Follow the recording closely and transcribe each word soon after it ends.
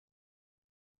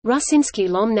Rusenski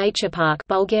Lom Nature Park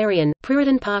Bulgarian,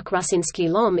 Prirodan Park Rusenski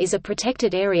Lom is a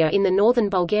protected area in the northern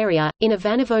Bulgaria, in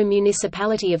Ivanovo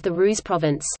municipality of the Rus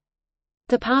province.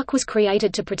 The park was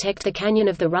created to protect the canyon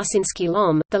of the Rusenski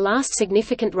Lom, the last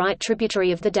significant right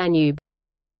tributary of the Danube.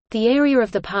 The area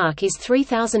of the park is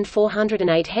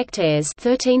 3,408 hectares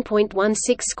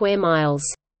 (13.16 square miles).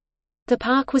 The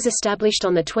park was established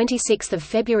on 26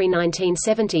 February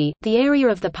 1970. The area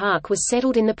of the park was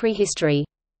settled in the prehistory.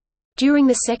 During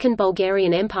the Second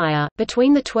Bulgarian Empire,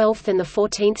 between the 12th and the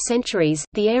 14th centuries,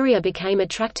 the area became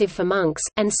attractive for monks,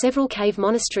 and several cave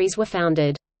monasteries were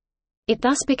founded. It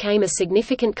thus became a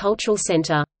significant cultural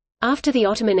center. After the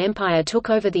Ottoman Empire took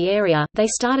over the area, they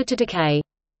started to decay.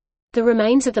 The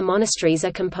remains of the monasteries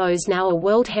are composed now a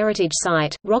World Heritage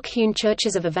Site, rock-hewn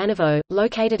churches of Ivanovo,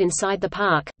 located inside the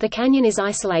park. The canyon is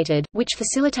isolated, which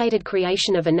facilitated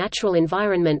creation of a natural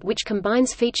environment which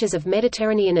combines features of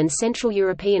Mediterranean and Central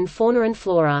European fauna and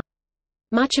flora.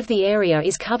 Much of the area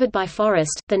is covered by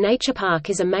forest. The nature park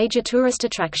is a major tourist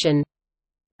attraction.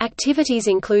 Activities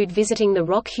include visiting the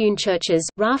rock-hewn churches,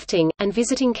 rafting, and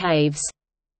visiting caves.